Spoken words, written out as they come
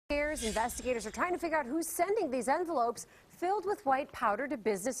Investigators are trying to figure out who's sending these envelopes filled with white powder to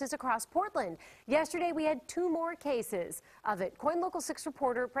businesses across Portland. Yesterday, we had 2 more cases of it. KOIN Local 6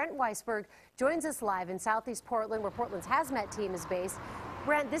 reporter Brent Weisberg joins us live in Southeast Portland, where Portland's hazmat team is based.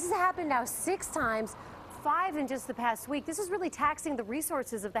 Brent, this has happened now 6 times, 5 in just the past week. This is really taxing the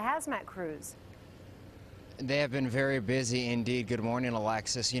resources of the hazmat crews. They have been very busy indeed. Good morning,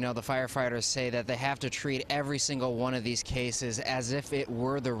 Alexis. You know, the firefighters say that they have to treat every single one of these cases as if it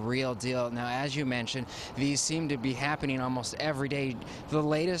were the real deal. Now, as you mentioned, these seem to be happening almost every day. The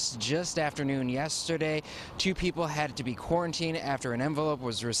latest just afternoon yesterday, 2 people had to be quarantined after an envelope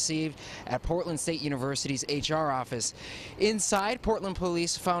was received at Portland State University's HR office. Inside, Portland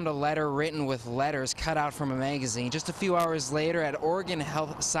police found a letter written with letters cut out from a magazine. Just a few hours later, at Oregon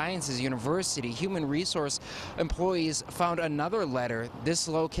Health Sciences University, human resource employees found another letter. This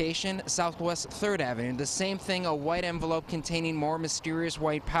location, Southwest 3rd Avenue. The same thing, a white envelope containing more mysterious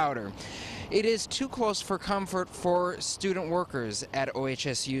white powder. It is too close for comfort for student workers at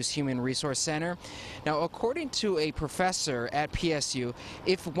OHSU's Human Resource Center. Now, according to a professor at PSU,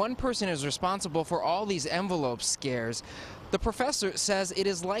 if one person is responsible for all these envelope scares, the professor says it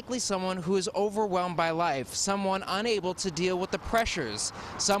is likely someone who is overwhelmed by life, someone unable to deal with the pressures,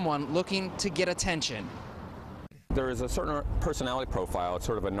 someone looking to get attention. There is a certain personality profile. It's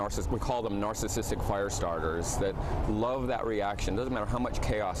sort of a narcissist. We call them narcissistic fire starters that love that reaction. Doesn't matter how much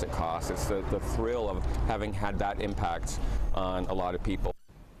chaos it costs. It's the thrill of having had that impact on a lot of people.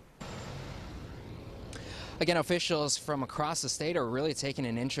 Again, officials from across the state are really taking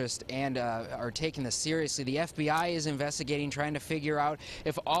an interest and are taking this seriously. The FBI is investigating, trying to figure out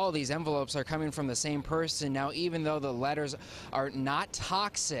if all these envelopes are coming from the same person. Now, even though the letters are not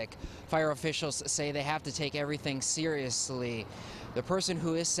toxic, fire officials say they have to take everything seriously. The person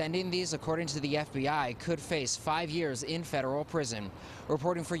who is sending these, according to the FBI, could face 5 years in federal prison.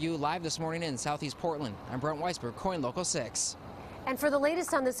 Reporting for you live this morning in Southeast Portland, I'm Brent Weisberg, KOIN Local 6. And for the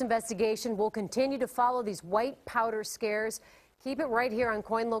latest on this investigation, we'll continue to follow these white powder scares. Keep it right here on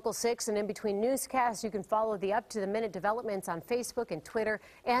KOIN Local 6, and in between newscasts, you can follow the up-to-the-minute developments on Facebook and Twitter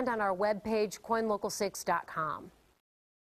and on our webpage, KOINLocal6.com.